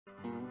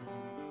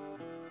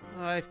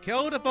I've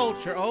killed a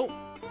vulture. Oh,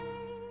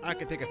 I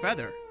can take a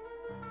feather.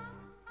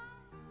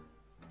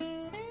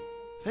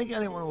 Think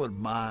anyone would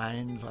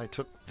mind if I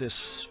took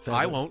this feather?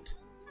 I won't.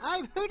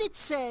 I've heard it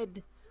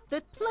said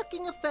that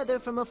plucking a feather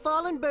from a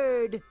fallen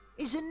bird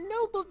is a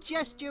noble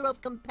gesture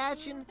of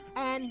compassion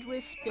and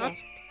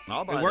respect.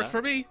 It works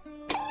for me.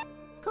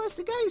 Of course,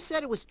 the guy who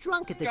said it was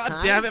drunk at the time.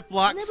 God damn it,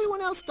 Flux. And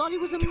everyone else thought he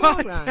was a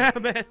God moron.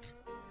 damn it.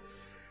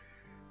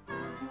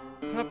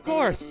 Of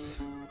course.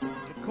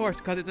 Of course,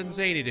 because it's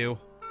insane to do.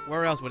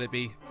 Where else would it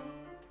be?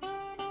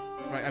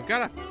 Right, I've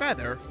got a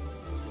feather.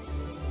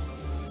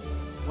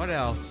 What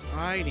else?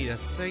 I need to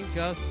think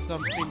of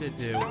something to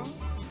do.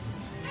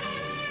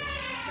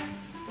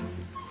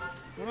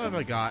 What have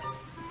I got?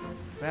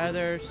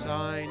 Feather,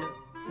 sign.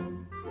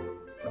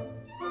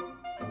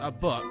 A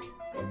book.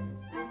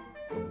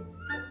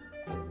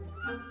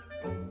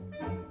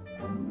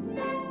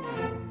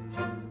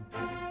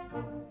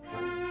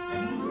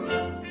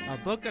 A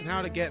book on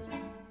how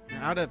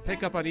to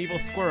pick up on evil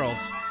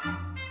squirrels.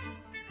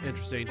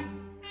 Interesting.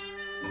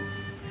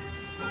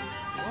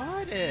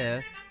 What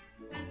if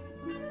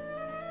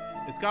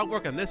it's got to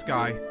work on this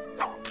guy?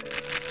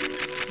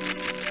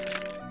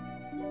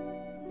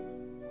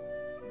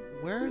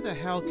 Where the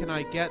hell can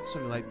I get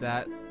something like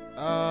that?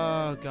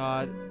 Oh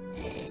God.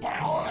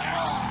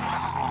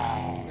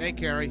 Hey,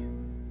 Carrie.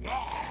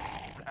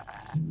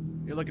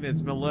 You're looking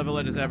as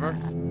malevolent as ever.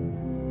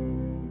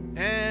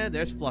 And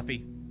there's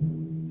Fluffy.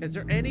 Is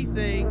there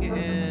anything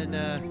in,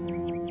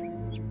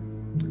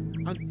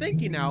 I'm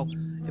thinking now,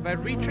 if I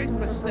retrace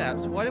my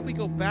steps, what if we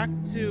go back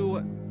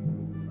to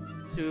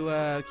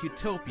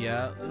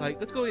Cuteopia? Like,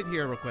 let's go in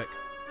here real quick.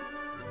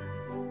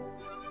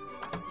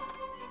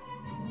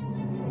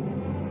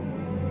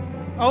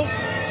 Oh!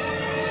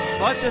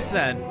 But just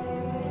then.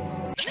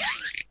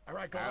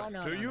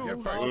 After you.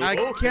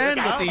 Again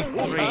with these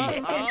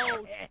three.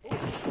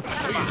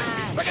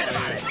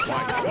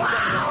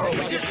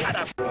 Shut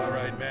up. All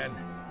right, men.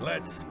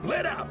 Let's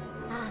split up.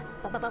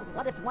 But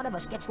what if one of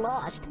us gets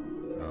lost?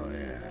 Oh,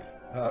 yeah.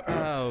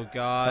 Oh,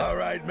 God. All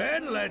right,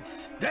 men.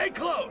 Let's stay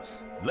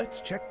close.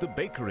 Let's check the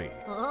bakery.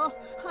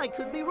 I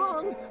could be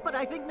wrong, but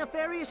I think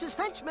Nefarious's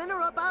henchmen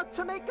are about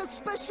to make a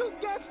special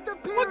guest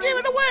appearance. What gave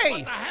it away?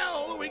 What the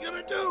hell are we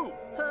gonna do?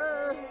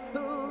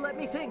 Let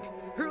me think.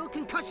 Hurl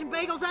concussion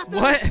bagels at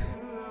them? What?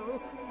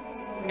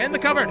 In the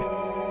cupboard.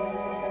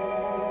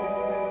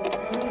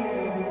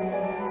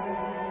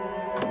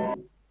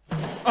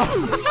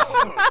 Oh.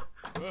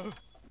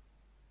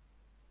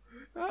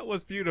 That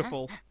was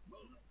beautiful.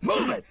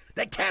 Move it!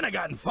 They can't have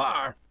gotten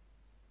far.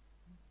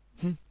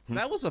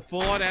 That was a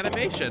full-on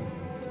animation.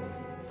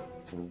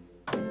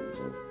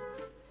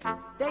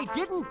 They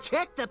didn't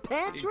check the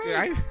pantry?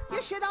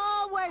 You should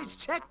always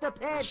check the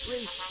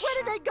pantry. Where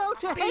did they go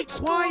to hate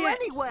school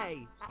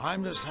anyway?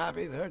 I'm just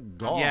happy they're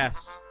gone.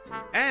 Yes.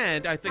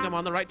 And I think I'm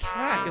on the right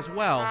track as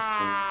well.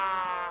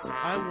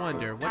 I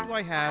wonder, what do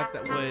I have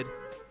that would...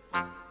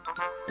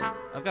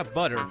 I've got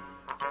butter.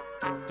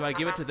 Do I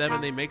give it to them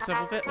and they make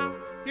stuff with it?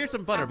 Here's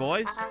some butter,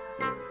 boys.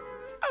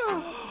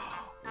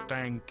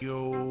 Thank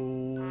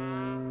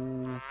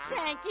you.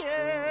 Thank you.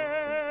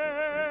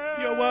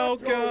 You're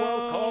welcome.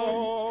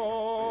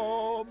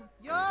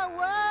 You're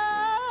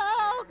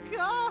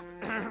welcome.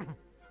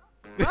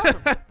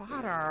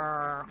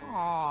 Butter.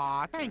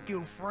 Aw, thank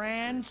you,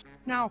 friends.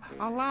 Now,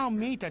 allow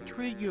me to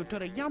treat you to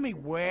the yummy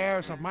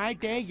wares of my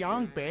Day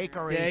Young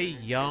Bakery. Day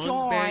Young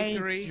Joy,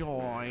 Bakery?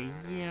 Joy.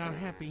 Yeah,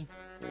 happy.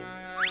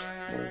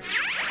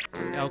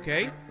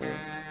 Okay.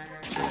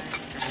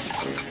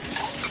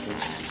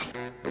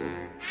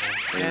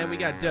 And we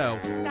got dough.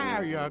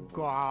 There you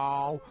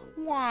go.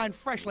 One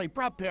freshly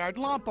prepared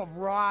lump of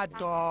raw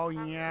dough,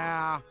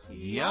 yeah.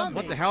 Yummy.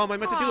 What the hell am I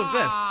meant to do with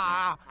this?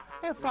 Ah,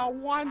 it felt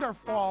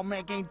wonderful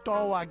making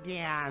dough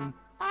again.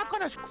 Oh,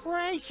 goodness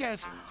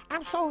gracious.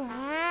 I'm so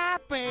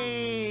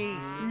happy.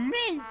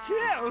 Me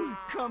too.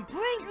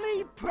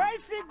 Completely,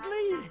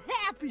 perfectly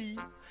happy.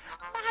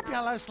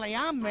 Fabulously,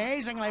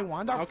 amazingly,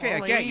 wonderfully Okay,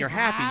 again, you're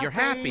happy. You're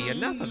happy.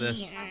 Enough of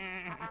this.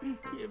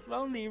 If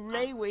only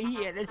Ray were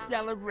here to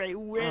celebrate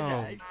with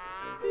us.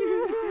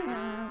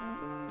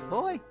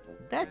 Boy,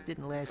 that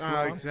didn't last Oh,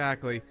 long.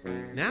 exactly.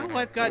 Now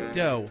I've got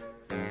dough.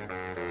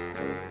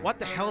 What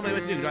the hell am I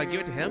meant to do? Do I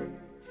give it to him?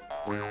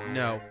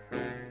 No.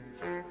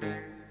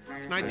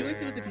 Can I do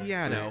anything with the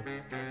piano?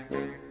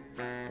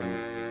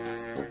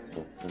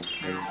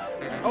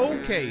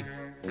 Okay.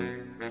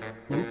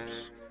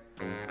 Oops.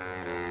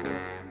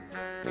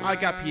 I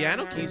got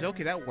piano keys.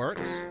 Okay, that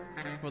works.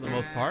 For the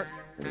most part.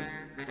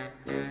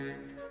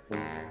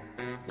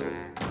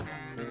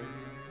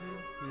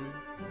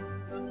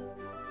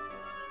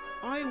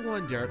 I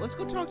wonder. Let's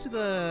go talk to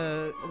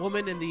the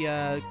woman in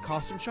the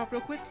costume shop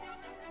real quick.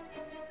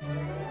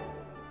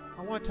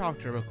 I want to talk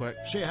to her real quick.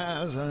 She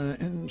has an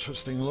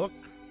interesting look.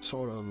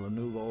 Sort of a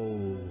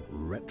nouveau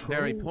retro.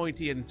 Very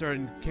pointy in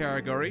certain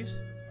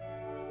categories.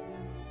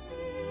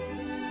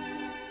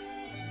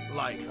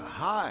 Like a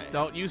hive.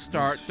 Don't you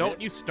start. Don't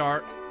you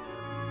start.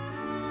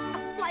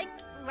 Like,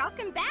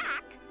 welcome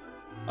back.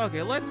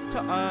 Okay, let's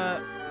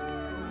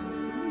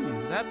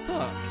that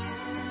book.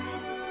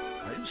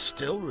 Are you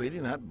still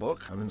reading that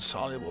book of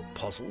insoluble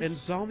puzzles?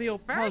 Insoluble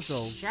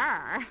puzzles. For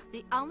sure.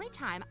 The only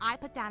time I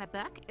put down a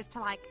book is to,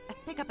 like,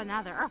 pick up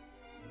another.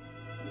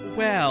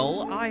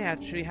 Well, I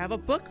actually have a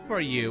book for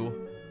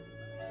you.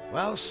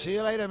 Well, see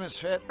you later,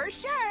 Misfit. For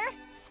sure.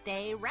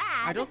 Stay rad.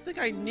 I don't think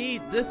I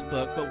need this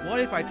book, but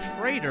what if I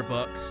trade her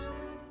books?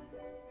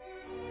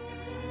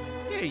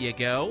 Here you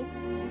go.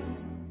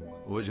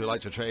 Would you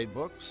like to trade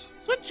books?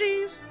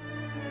 Switchies!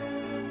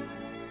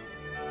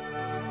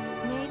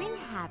 Mating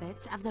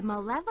habits of the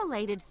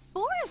malevolated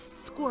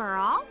forest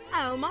squirrel.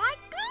 Oh my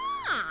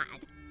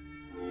god!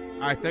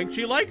 I think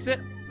she likes it.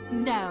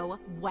 No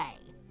way.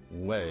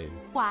 Way.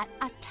 What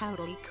a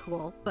totally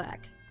cool book.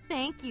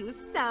 Thank you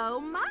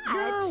so much.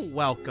 You're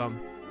welcome.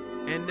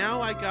 And now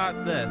I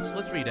got this.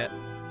 Let's read it.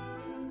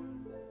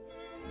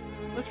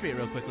 Let's read it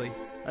real quickly.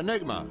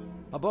 Enigma,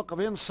 a book of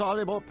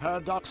insoluble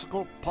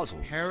paradoxical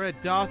puzzles.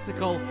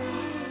 Paradoxical.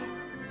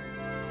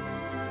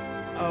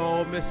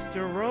 Oh,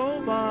 Mr.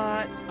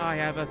 Robot, I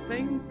have a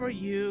thing for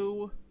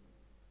you.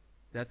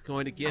 That's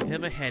going to give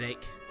him a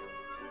headache.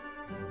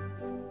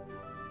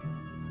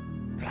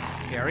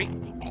 Carrie?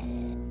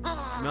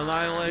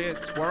 Malevolator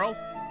squirrel?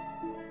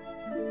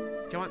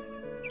 Come on.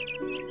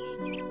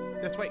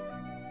 This way.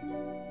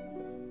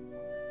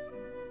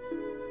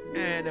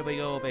 And then we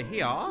go over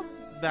here,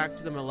 back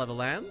to the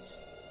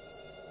Malevolands.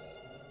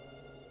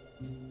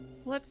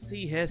 Let's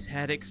see his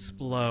head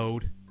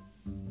explode.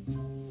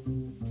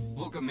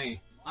 Look at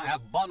me. I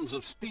have buns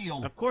of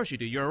steel. Of course you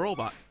do, you're a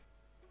robot.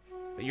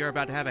 But you're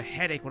about to have a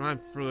headache when I'm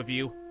through with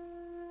you.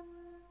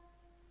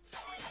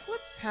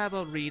 Let's have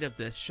a read of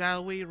this,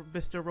 shall we,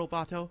 Mr.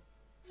 Roboto?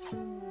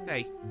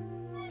 Hey.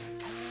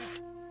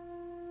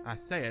 I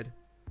said,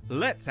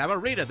 let's have a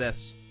read of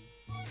this.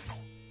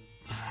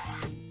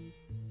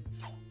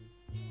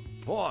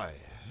 Boy,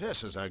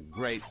 this is a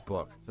great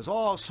book. There's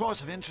all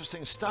sorts of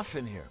interesting stuff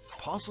in here.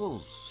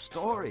 Puzzles,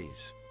 stories.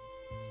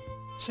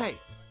 Say,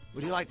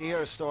 would you like to hear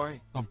a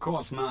story? Of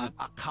course not.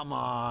 Oh, come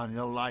on,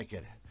 you'll like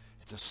it.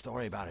 It's a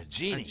story about a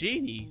genie. A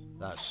genie?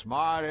 The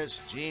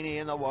smartest genie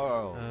in the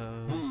world.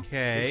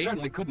 Okay. He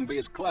certainly couldn't be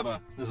as clever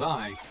as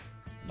I.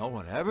 No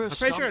one ever I'm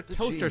pretty sure a stumped the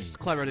toaster's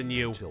genie clever than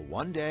you. Until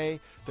one day,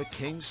 the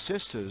king's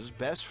sister's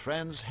best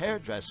friend's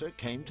hairdresser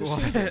came to What?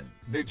 see him.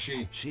 Did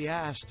she? She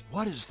asked,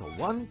 what is the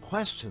one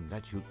question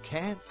that you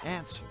can't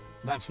answer?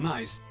 That's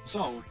nice.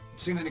 So,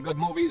 seen any good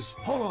movies?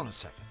 Hold on a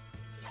second.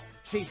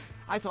 See,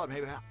 I thought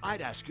maybe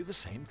I'd ask you the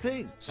same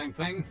thing. Same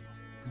thing?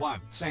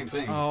 What? Same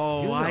thing.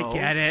 Oh, You I know.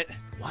 get it.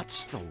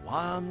 What's the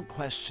one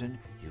question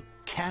you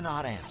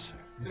cannot answer?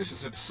 This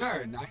is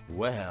absurd.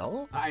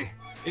 Well,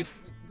 It's...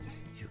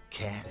 you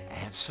can't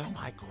answer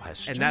my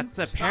question. And that's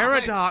a Stop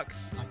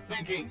paradox. I'm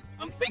thinking.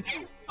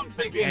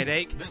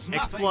 Headache. There's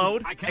nothing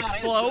Explode. I cannot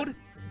Explode. answer.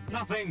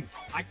 Nothing.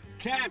 I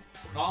can't.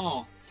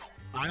 Oh,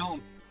 I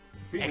don't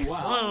feel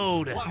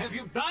Explode. well. What have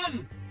you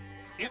done?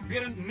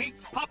 Impudent meat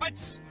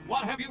puppets.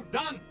 What have you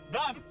done?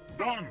 Done.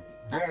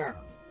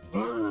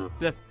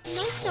 The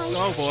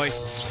oh boy.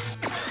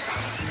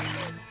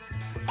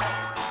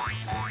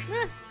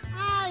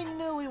 I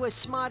knew he was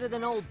smarter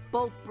than old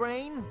Bolt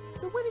Brain.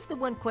 So what is the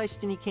one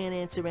question he can't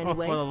answer Oh,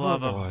 anyway? for the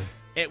love boy. of...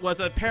 It was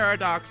a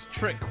paradox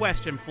trick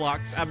question,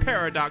 Flux. A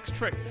paradox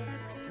trick.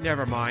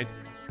 Never mind.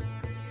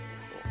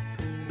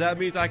 That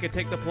means I can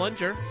take the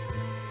plunger.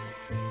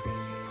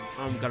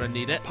 I'm gonna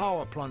need it.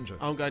 Power plunger.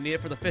 I'm gonna need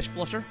it for the fish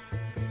flusher.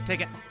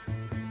 Take it.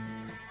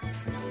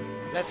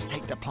 Let's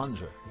take the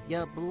plunger.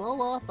 You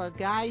blow off a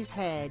guy's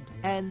head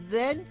and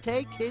then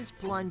take his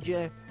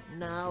plunger.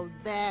 Now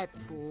that's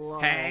low.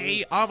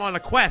 Hey, I'm on a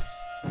quest.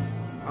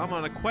 I'm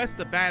on a quest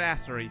of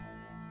badassery.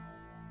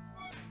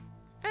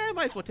 I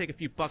might as well take a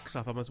few bucks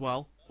off him as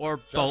well. Or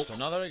bolts.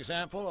 Just another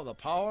example of the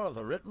power of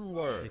the written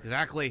word.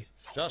 Exactly.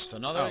 Just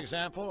another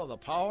example of the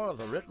power of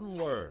the written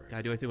word. Can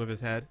I do anything with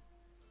his head?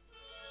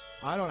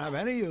 I don't have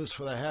any use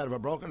for the head of a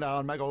broken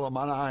down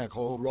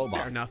megalomaniacal robot.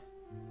 Fair enough.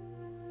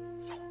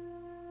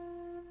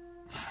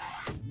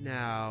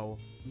 Now,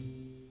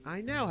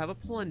 I now have a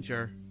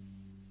plunger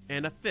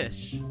and a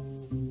fish.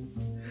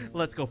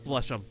 Let's go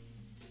flush them.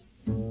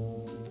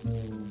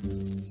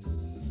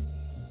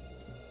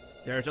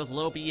 There's those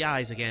little bee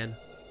eyes again.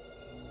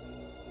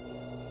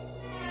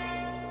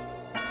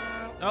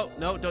 Oh,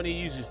 no, don't need to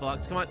use these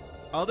flocks. Come on,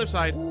 other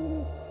side.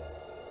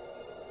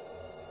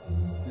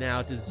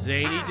 Now, does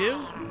Zany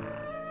do?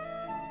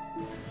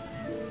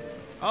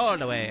 All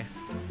the way.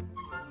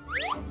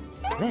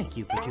 Thank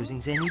you for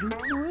choosing Xanadu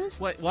Tourist.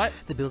 What?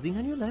 The building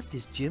on your left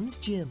is Jim's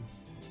Gym.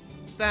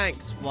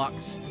 Thanks,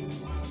 Flux.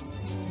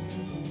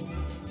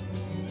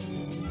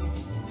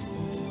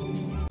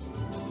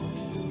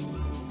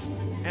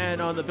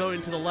 And on the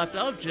building to the left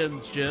of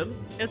Jim's Gym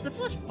is the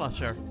Fish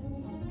Flusher.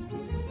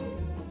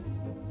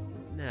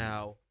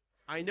 Now,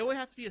 I know it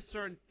has to be a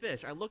certain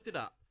fish. I looked it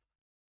up.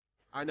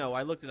 I know,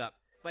 I looked it up.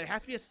 But it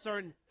has to be a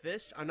certain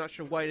fish. I'm not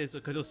sure what it is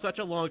because it was such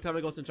a long time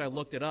ago since I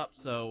looked it up,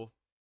 so...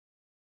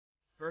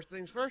 First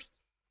things first.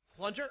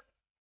 Plunger.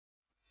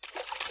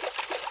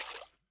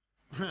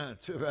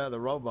 Too bad the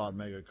robot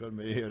maker couldn't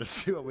be here to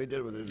see what we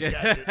did with his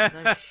gadget.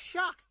 The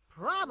shock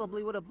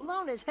probably would have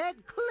blown his head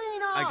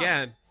clean off.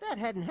 Again. That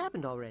hadn't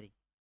happened already.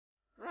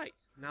 Right.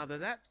 Now that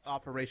that's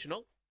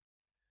operational,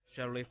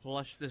 shall we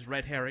flush this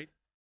red herring?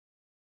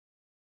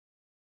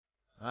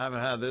 I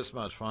haven't had this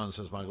much fun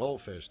since my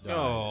goldfish died.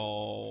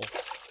 Oh.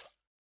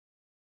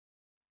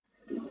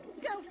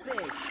 Go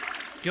fish.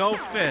 Go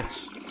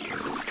fish.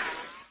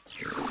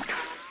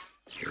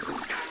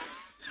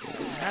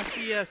 It has to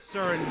be a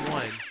certain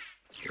one.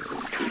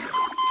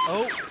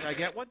 Oh, did I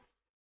get one?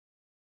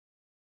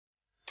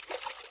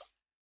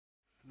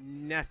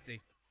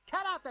 Nasty.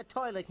 Cut out the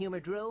toilet humor,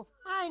 Drew.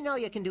 I know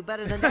you can do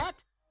better than that.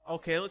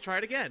 Okay, let's try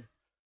it again.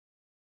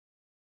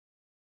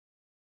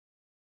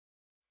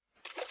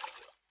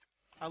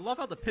 I love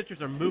how the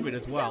pictures are moving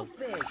as well.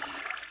 Go fish.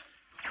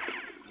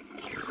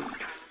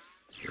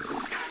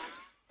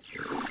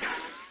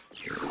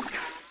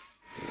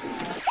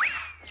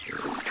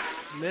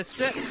 Missed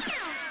it.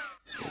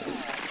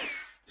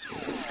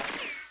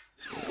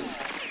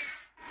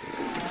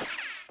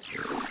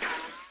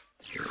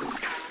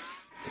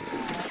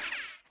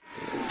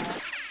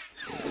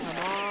 Come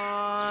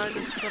on,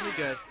 something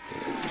good.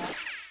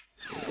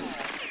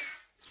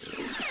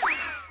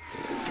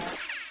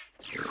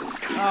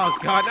 Oh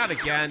God, not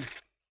again.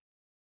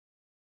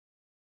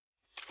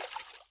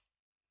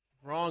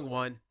 Wrong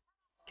one.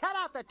 Cut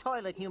out the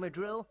toilet humor,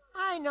 Drew.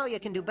 I know you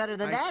can do better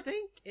than I that.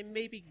 think it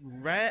may be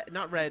red,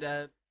 not red,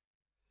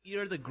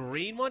 either the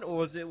green one or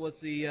was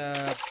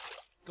the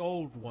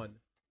gold one.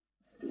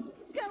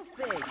 Go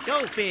fish.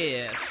 Go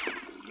fish!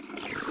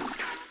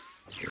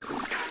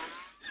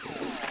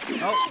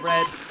 Oh,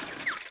 red.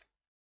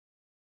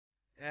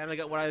 And I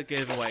got what I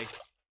gave away.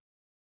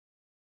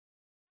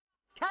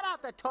 Cut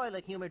out the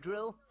toilet humor,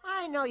 Drew.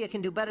 I know you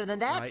can do better than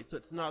that. Right, so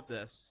it's not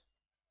this.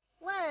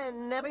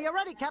 Whenever you're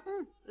ready,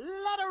 Captain,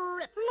 let her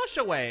rip. Flush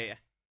away!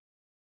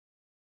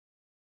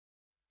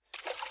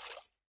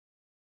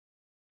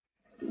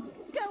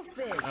 Go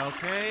fish.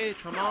 Okay,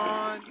 come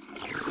on.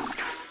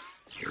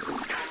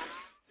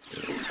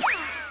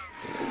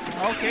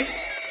 Okay,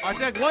 I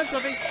think I won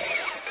something.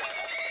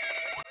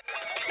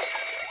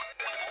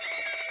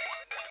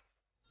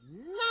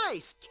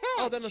 Nice catch.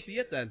 Oh, that must be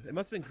it then. It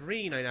must have been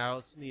green I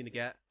now need to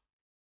get.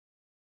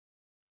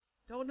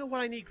 Don't know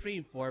what I need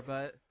green for,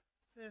 but...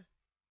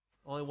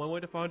 Only one way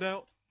to find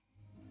out.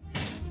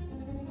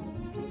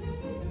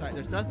 Alright,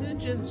 there's nothing in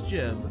Jim's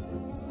gym.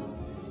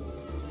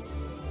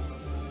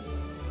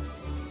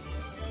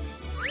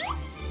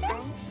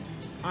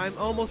 I'm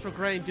almost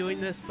regretting doing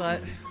this,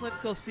 but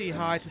let's go say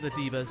hi to the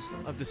divas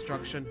of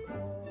destruction.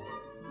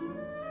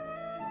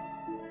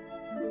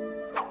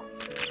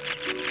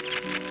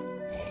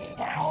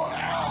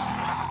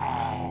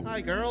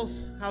 Hi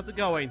girls, how's it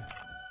going?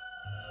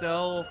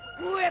 Still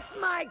Whip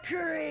my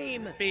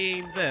cream!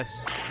 being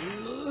this.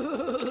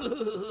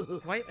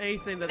 Do I have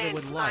anything that they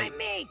would Mince like? my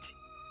meat!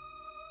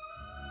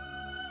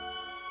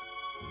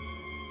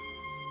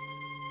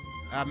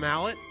 A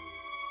mallet?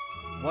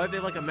 Why do they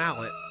like a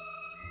mallet?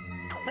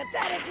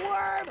 Pathetic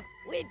worm!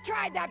 We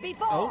tried that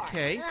before!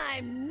 Okay.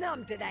 I'm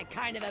numb to that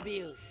kind of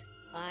abuse.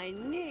 I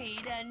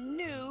need a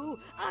new,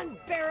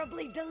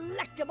 unbearably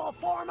delectable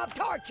form of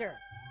torture.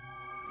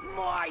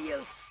 More,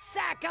 you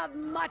sack of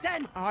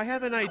mutton! I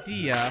have an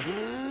idea.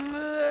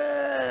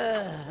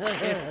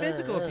 If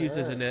physical abuse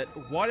isn't it,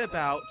 what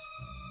about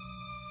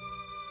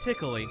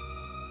tickling?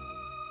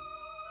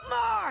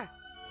 More!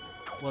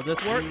 Will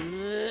this work?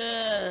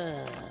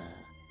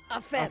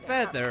 A feather. A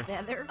feather.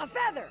 Feather? A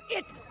feather!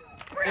 It's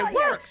brilliant! It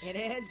works! It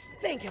is.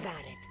 Think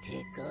about it.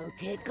 Tickle,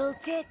 tickle,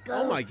 tickle.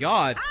 Oh my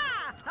God.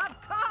 Ah,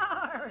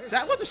 of course.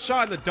 That was a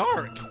shot in the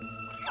dark.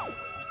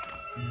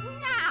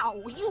 Now,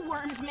 you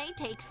worms may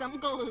take some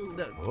glue.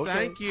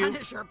 Thank you.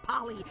 Punisher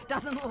Polly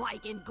doesn't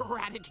like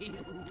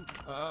ingratitude.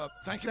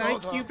 Thank you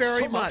Thank both, you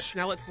very so much.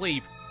 Now let's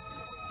leave.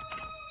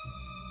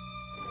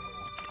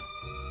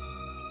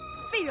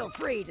 Feel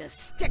free to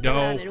stick No.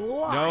 around and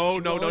watch.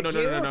 No. won't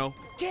you?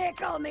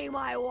 Tickle me,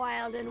 my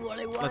wild and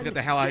woolly one. Let's get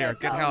the hell out of here.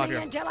 Get the hell out of here.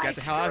 Tickle me Get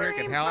the hell out of here.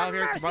 Get the hell out of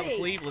here. until I Come on, let's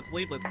scream leave. Let's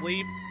leave. Let's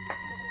leave.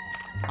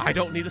 I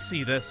don't need to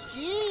see this.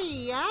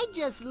 Gee, I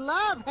just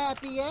love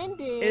happy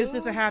endings. Is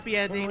this a happy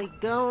Can ending? we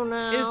go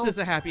now? Is this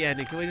a happy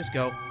ending? Can we just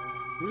go?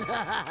 Get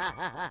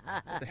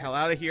the hell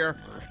out of here.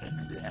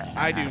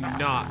 I do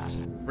not,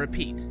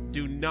 repeat,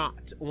 do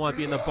not want to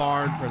be in the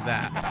barn for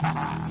that.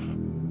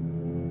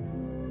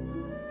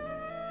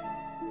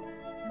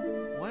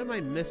 What am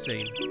I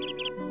missing?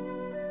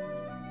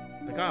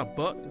 I got a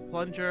book, a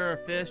plunger, a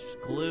fish,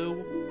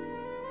 glue.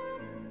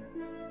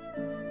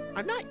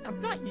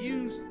 I've not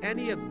used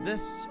any of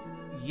this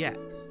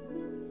yet.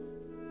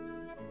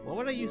 What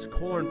would I use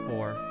corn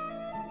for?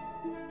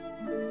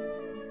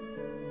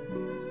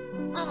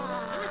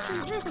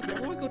 Actually, real quick, I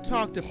want to go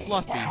talk to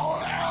Fluffy.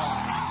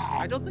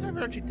 I don't think I ever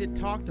actually did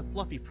talk to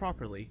Fluffy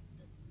properly.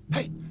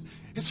 Hey,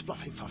 it's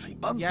Fluffy, Fluffy.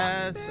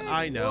 Yes,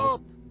 I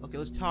know. Okay,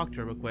 let's talk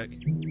to her real quick.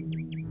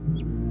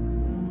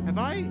 Have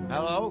I?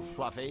 Hello,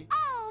 Fluffy.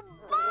 Oh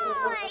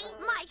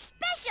boy! My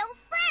special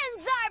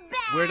friends are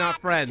back! We're not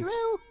friends.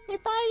 Drew,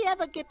 If I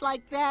ever get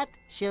like that,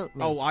 shoot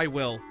me. Oh, I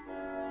will.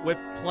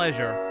 With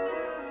pleasure.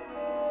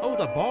 Oh,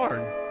 the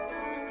barn.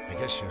 I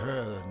guess you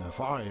heard that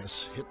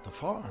Nefarious hit the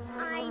farm.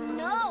 I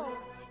know.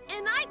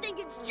 And I think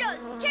it's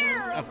just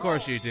terrible. Of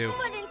course you do.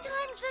 But in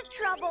times of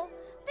trouble,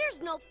 there's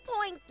no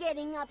point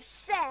getting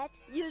upset.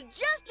 You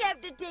just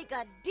have to take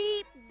a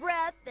deep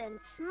breath and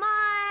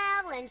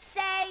smile and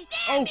say,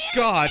 Oh,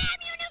 God.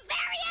 Damn you,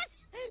 Nefarious!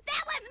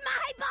 That was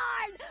my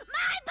barn!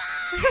 My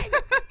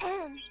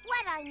barn! And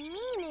what I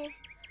mean is,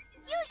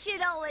 you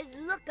should always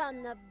look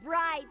on the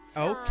bright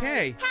side.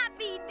 Okay.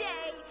 Happy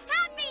day!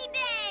 Happy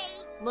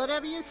day!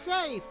 Whatever you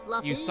say,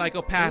 Fluffy. You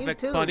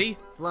psychopathic You too, bunny.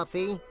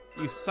 Fluffy.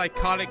 You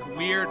psychotic,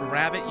 weird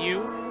rabbit,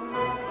 you.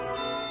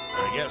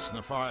 I guess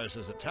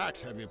Nefarious's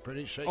attacks have you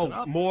pretty shaken Oh,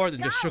 up. more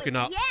than just shooken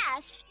up.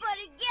 Yes, but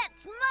it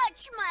gets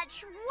much,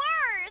 much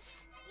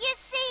worse. You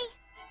see,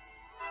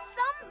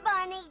 some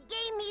bunny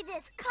gave me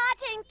this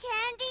cotton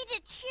candy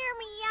to cheer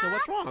me up. So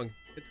what's wrong?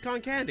 It's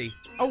cotton candy.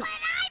 Oh. But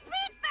I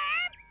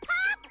prefer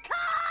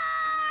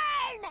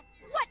popcorn!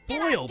 What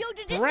Spoiled did I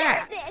do to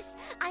brat. deserve this?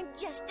 I'm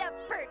just a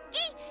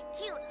perky,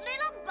 cute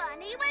little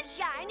bunny with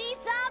shiny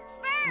soft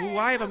fur. Ooh,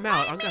 I have a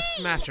mallet. I'm gonna Why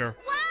smash her.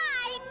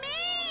 Why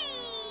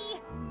me?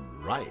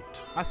 Right.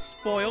 A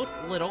spoiled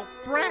little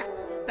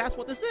brat. That's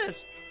what this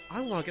is.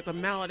 I want to get the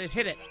mallet and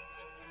hit it.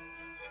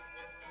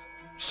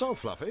 So,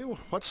 Fluffy,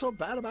 what's so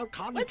bad about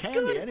cotton It's candy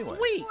good. anyway? It's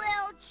sweet.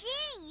 Well,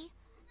 gee,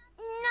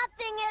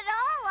 nothing at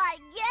all, I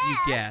guess. You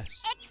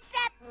guess.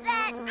 Except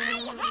that I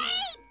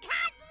hate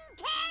cotton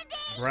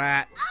candy.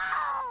 Brat.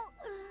 Oh,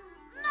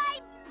 my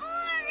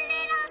poor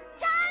little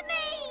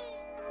tummy.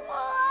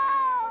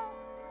 Whoa,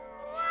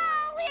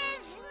 woe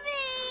is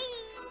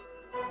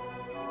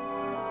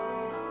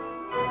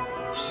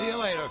me. See you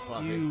later,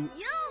 Fluffy. You.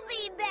 You'll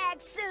be back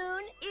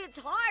soon. It's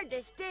hard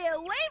to stay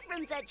away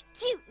from such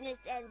cuteness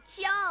and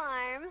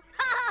charm.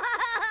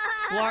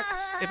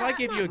 Flux, if I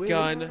give you a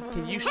gun,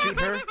 can you shoot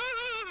her?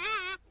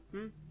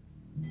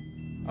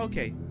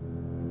 Okay.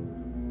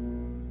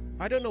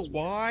 I don't know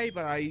why,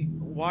 but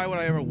why would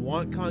I ever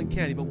want cotton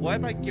candy? But what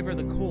if I give her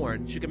the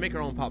corn? She can make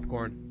her own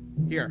popcorn.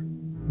 Here.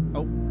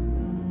 Oh.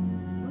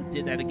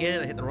 Did that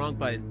again. I hit the wrong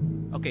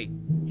button. Okay.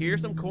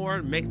 Here's some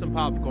corn. Make some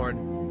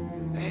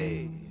popcorn.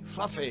 Hey,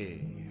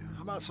 Fluffy.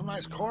 How about some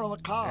nice corn on the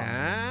cob?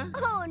 Ah?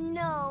 Oh,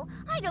 no.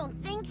 I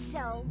don't think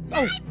so.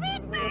 Oh. I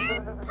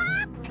prefer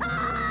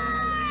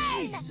popcorn.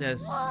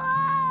 Jesus.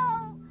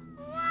 Whoa!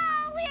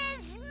 Woe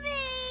is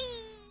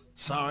me!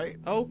 Sorry.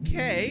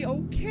 Okay,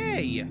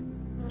 okay.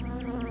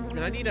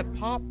 Then I need to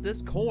pop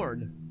this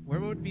corn.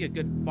 Where would be a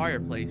good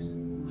fireplace?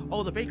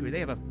 Oh, the bakery. They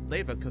have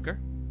a cooker.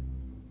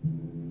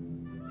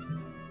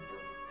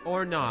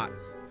 Or not.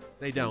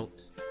 They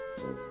don't.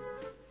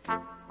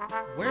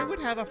 Where would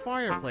have a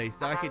fireplace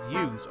that I could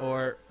use?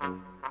 Or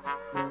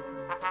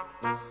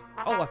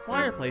oh, a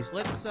fireplace.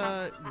 Let's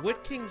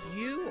would King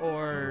Hugh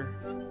or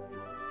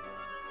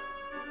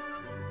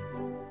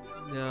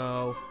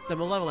no, the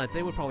Malevolence.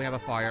 They would probably have a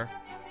fire.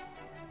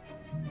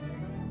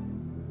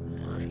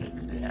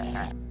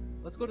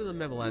 Let's go to the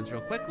Malevolence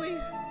real quickly.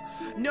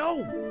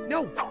 No!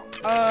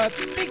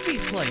 Big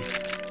B's place.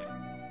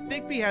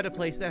 Big B had a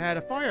place that had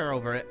a fire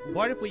over it.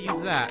 What if we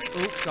use that?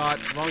 Oh, God,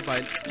 wrong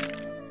button.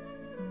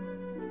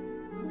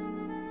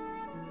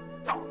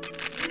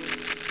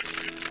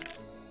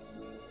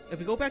 If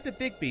we go back to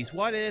Big B's,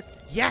 what if...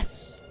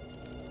 Yes!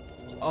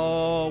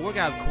 Oh, we're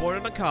gonna have corn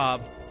on the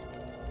cob.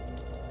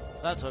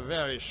 That's a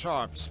very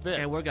sharp spit.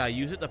 And we're gonna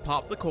use it to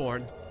pop the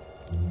corn.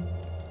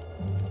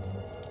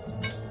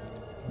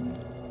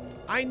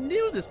 I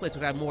knew this place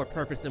would have more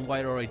purpose than what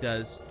it already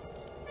does.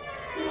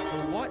 So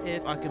what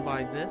if I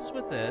combine this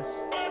with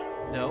this?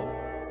 No.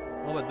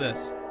 What about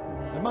this?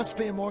 There must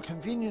be a more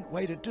convenient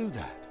way to do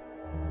that.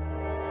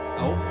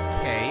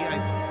 Okay,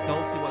 I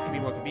don't see what can be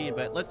more convenient,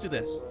 but let's do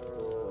this.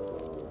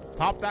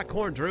 Pop that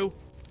corn, Drew.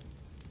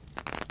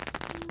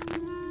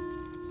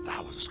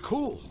 That was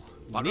cool.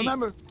 But Neat.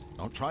 remember,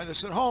 don't try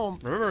this at home.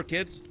 Remember,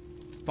 kids,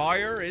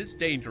 fire is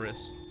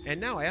dangerous.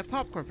 And now I have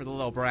popcorn for the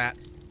little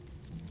brat.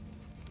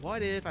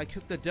 What if I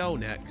cook the dough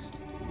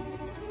next?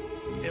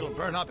 It'll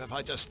burn up if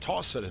I just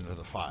toss it into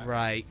the fire.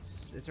 Right.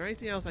 Is there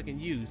anything else I can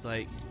use,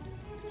 like...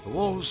 The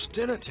wolves'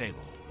 dinner table.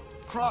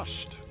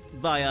 Crushed.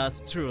 By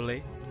us,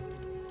 truly.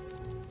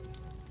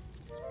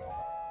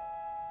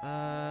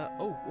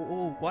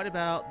 What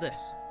about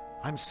this?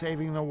 I'm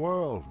saving the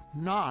world,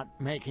 not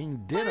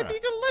making dinner. That'd be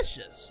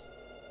delicious.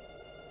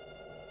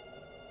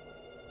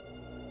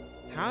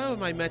 How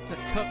am I meant to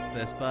cook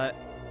this, but...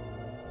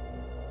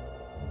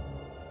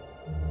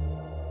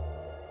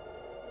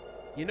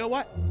 You know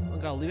what? I'm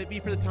gonna leave it be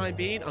for the time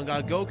being. I'm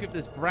gonna go give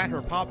this brat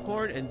her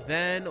popcorn, and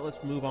then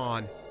let's move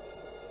on.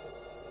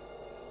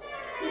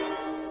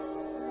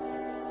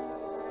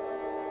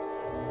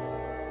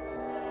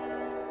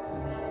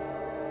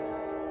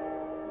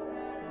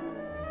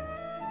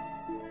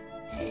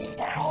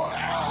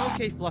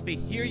 Okay, Fluffy,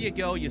 here you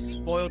go, you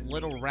spoiled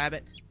little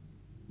rabbit.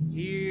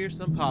 Here's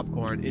some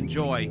popcorn.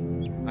 Enjoy.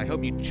 I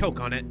hope you choke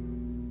on it.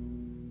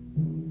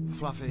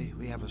 Fluffy,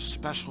 we have a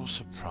special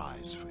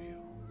surprise for you.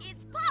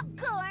 It's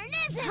popcorn,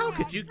 isn't it? How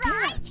could you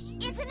guess?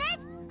 Isn't it?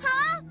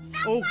 Huh?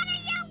 So what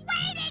are you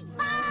waiting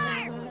for?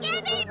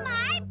 Give me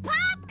my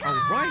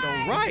popcorn!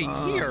 All right,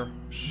 here.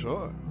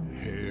 Sure.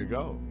 Here you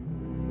go.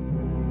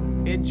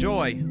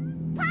 Enjoy.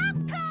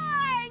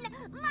 Popcorn!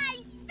 My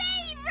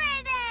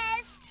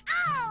favoriteest!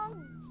 Oh,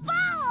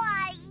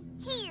 boy!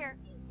 Here,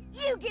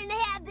 you can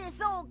have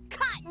this old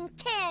cotton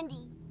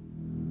candy.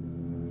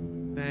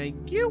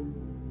 Thank you.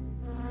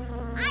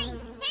 I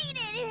hate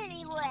it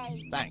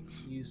anyway.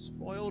 Thanks. You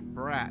spoiled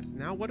brat.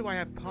 Now what do I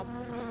have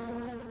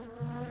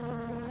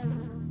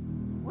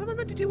What am I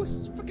meant to do with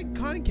freaking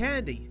cotton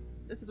candy?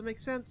 This doesn't make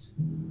sense.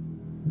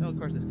 No, of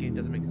course this game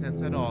doesn't make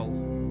sense at all.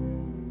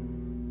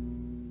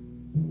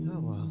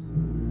 Oh well.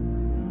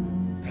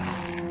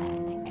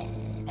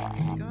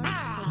 There's got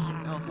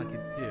something else I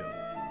could do.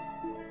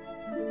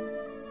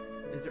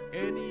 Is there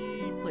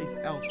any place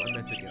else I'm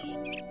meant to go?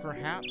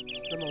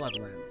 Perhaps the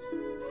Malevolence.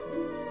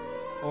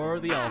 Or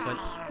the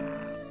elephant.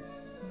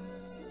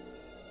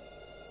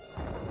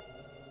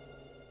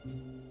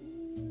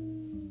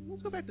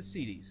 Let's go back to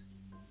CDs.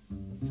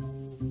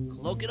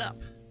 Cloak it up.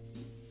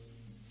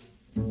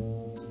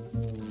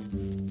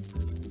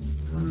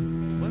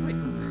 What am I...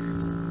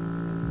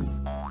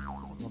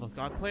 Oh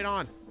god, play it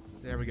on.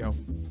 There we go.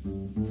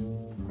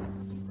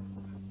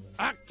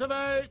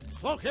 Activate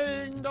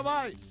cloaking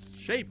device.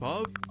 Shape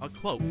of a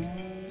cloak.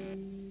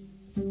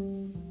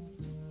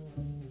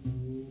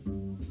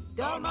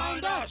 Don't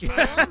mind us,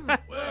 man.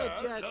 We're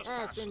just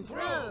passing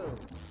through.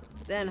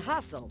 Then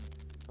hustle,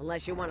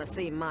 unless you want to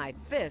see my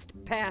fist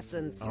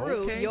passing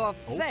through your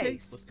face. Okay,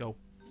 let's go.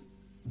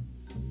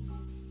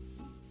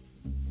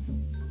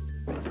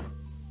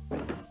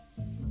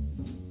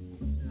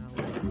 Now,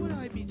 what would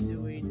I be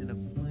doing in a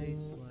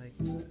place like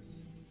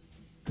this?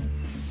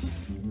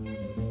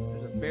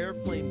 There's a bear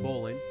playing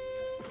bowling.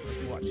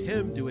 You watch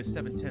him do his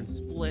 7-10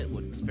 split,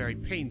 which was very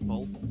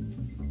painful.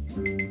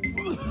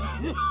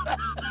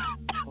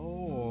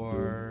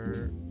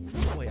 Or...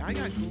 wait, I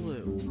got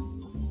glue.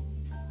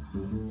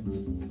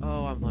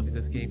 Oh, I'm loving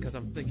this game because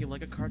I'm thinking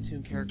like a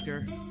cartoon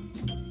character.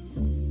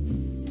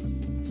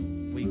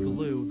 We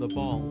glue the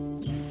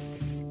ball.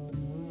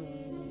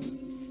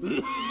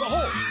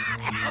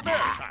 A bear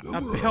trap.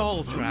 A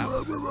ball trap.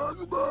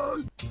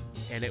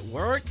 And it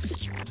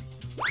works.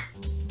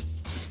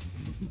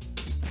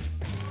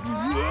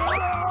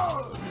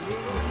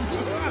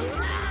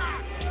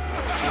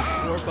 Those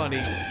poor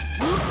bunnies.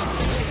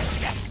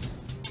 Yes.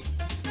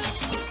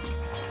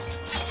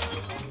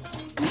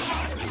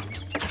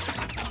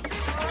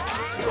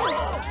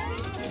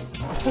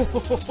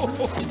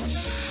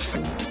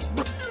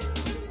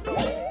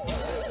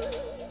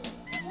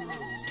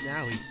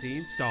 Now he's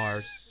seeing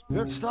stars.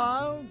 Good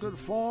style, good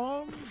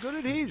form, good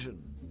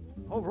adhesion.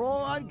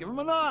 Overall, I'd give him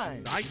a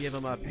 9. I give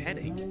him a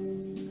headache.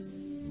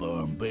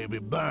 Burn, baby,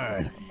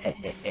 burn.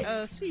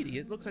 CD,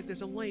 it looks like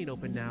there's a lane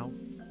open now.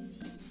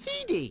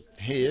 CD.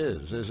 He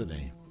is, isn't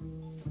he?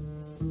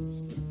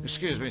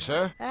 Excuse me,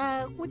 sir.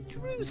 What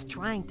Drew's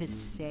trying to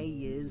say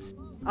is...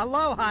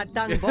 Aloha,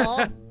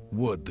 dungball.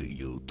 What do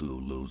you two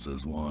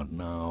losers want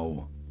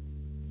now?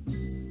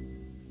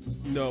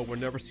 No, we're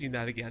never seeing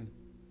that again.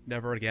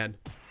 Never again.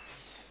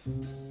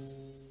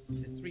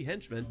 It's 3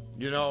 henchmen.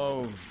 You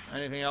know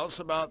anything else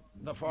about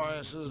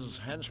Nefarious's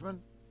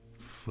henchmen?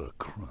 For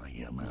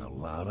crying out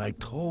loud, I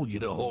told you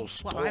the whole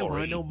story. Well, I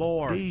want to know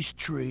more. These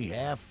 3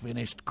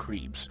 half-finished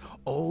creeps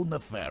owe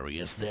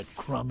Nefarious their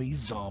crummy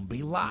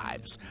zombie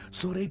lives,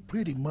 so they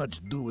pretty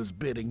much do his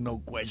bidding, no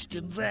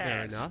questions asked.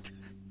 Fair enough.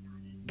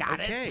 Got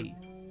it? Okay.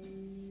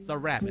 The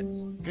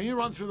rabbits. Can you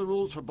run through the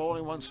rules for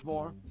bowling once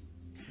more?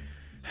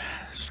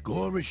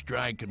 Score a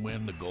strike and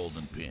win the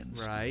golden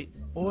pins. Right.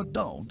 Or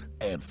don't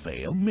and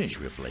fail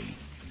miserably.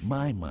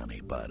 My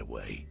money, by the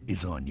way,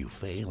 is on you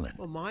failing.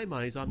 Well, my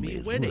money's on me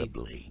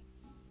miserably.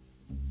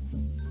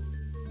 winning.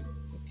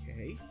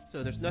 Okay.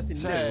 So there's nothing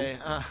Say,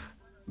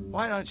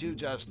 why don't you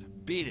just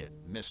beat it,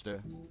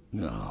 mister?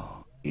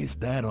 No. Is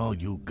that all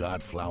you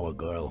got, flower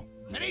girl?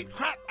 And eat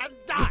crap and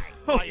die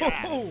while you're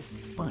at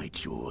it. By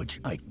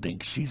George, I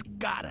think she's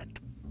got it.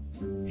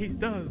 He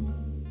does.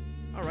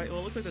 Alright, well,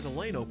 it looks like there's a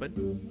lane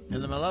open. In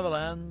the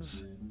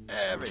Malevolence,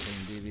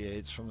 everything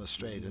deviates from the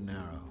straight and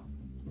narrow.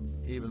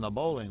 Even the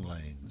bowling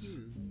lanes.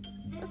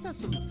 Let's have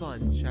some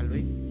fun, shall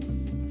we?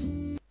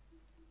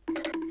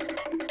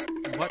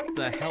 What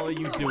the hell are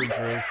you doing,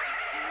 Drew?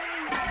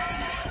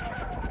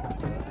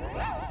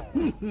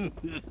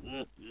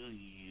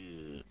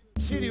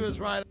 CD was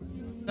right.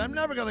 I'm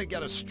never gonna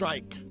get a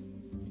strike.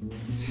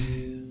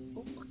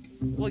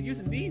 Well,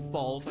 using these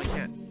balls, I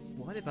can't.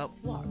 What about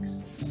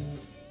Flux?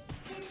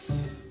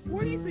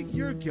 Where do you think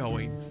you're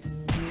going?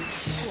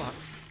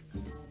 Flux.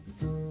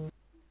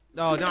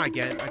 No, not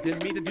again. I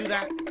didn't mean to do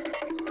that.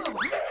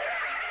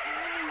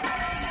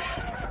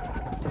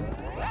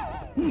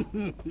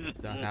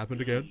 That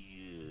happened again.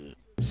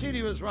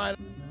 CD was right.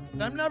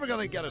 I'm never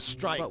gonna get a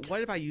strike. But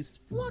what if I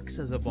used Flux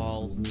as a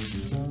ball?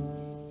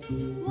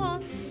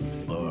 Flux.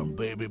 Burn,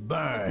 baby,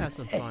 burn. Let's have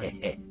some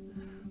fun.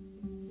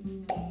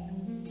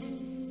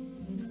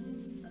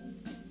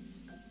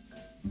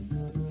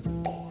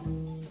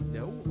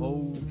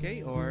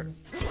 start.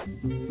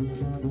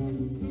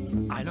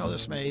 I know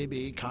this may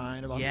be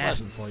kind of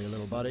unpleasant for you,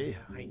 little buddy.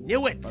 I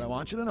knew it! But I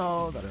want you to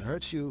know that it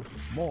hurts you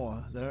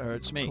more than it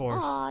hurts me. Of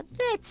course. Aw,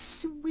 that's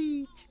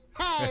sweet.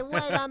 Hey,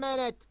 wait a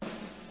minute.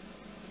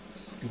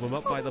 Scoop him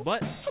up by the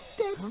butt.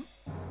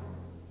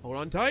 Hold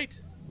on tight.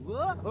 Stay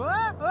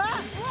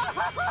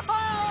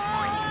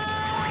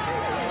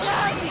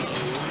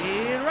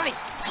right.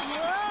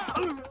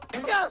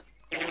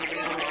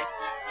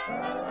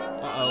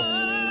 Uh-oh.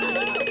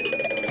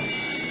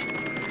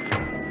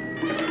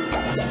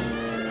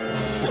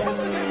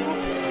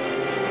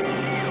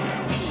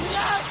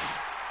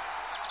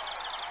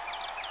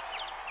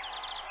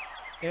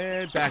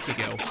 And back you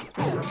go.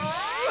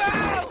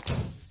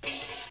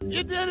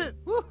 You did it!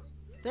 Whew.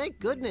 Thank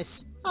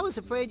goodness. I was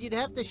afraid you'd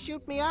have to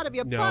shoot me out of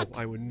your butt. No,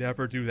 I would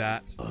never do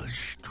that. A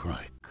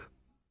strike.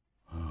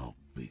 I'll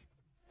be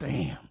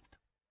damned.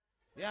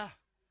 Yeah,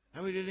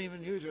 and we didn't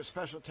even use your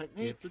special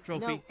technique. Get the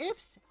trophy. No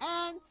ifs,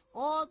 ands,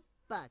 or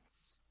buts.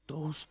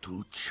 Those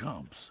two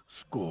chumps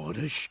scored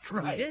a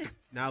strike. We did.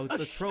 Now A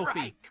the trophy.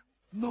 strike.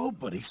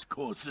 Nobody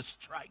scores a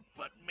strike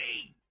but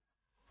me.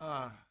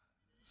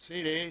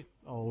 CD.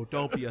 Oh,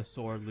 don't be a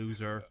sore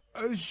loser.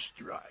 A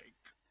strike.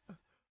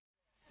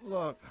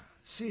 Look,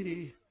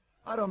 CD,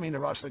 I don't mean to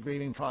rush the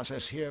grieving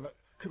process here, but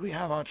could we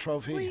have our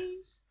trophy?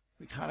 Please.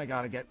 We kind of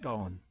got to get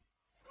going.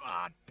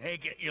 Ah,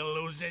 take it, you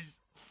losers.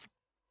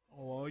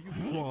 Oh, are you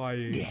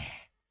crying? Yeah.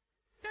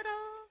 Ta-da!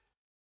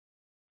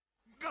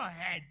 Go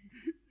ahead.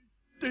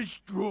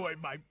 Destroy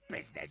my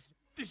business.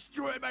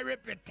 Destroy my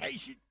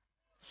reputation.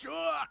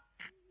 Sure.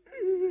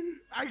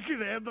 I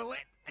can handle it.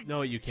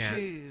 No, you can't.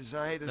 Jeez,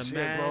 I hate to The see a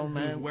man grown who's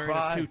man wearing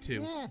cry. a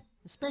tutu. Yeah,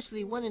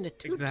 especially one in a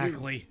tutu.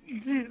 Exactly.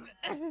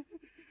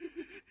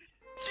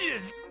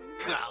 Just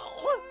go.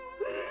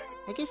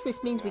 I guess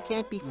this means we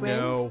can't be friends.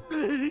 No.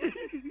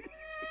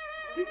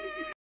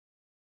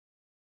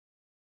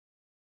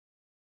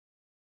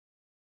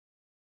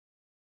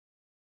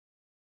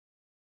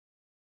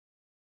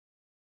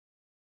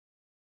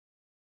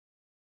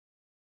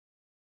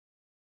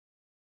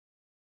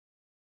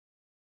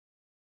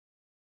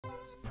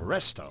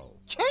 Presto.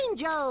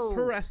 Change-o!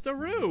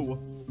 Presto-roo!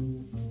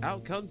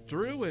 Out comes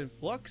Drew and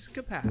Flux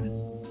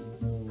Capace.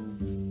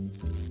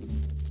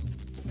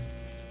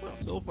 Well,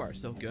 so far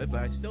so good,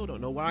 but I still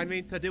don't know what I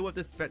need to do with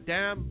this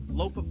damn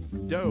loaf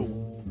of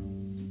dough.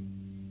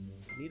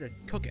 I need to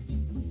cook it.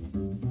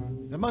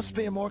 There must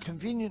be a more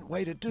convenient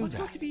way to do What's that.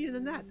 more convenient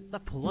than that? The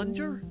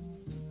plunger?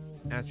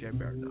 Actually, I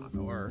better not.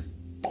 Or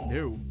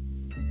no.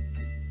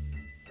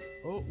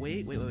 Oh,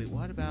 wait.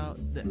 What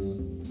about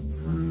this?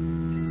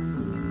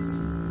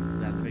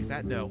 I have to make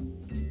that no.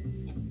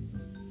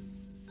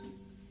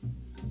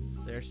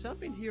 There's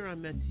something here I'm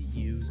meant to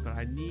use, but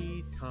I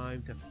need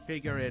time to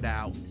figure it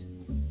out.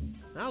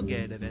 I'll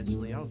get it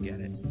eventually. I'll get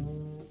it.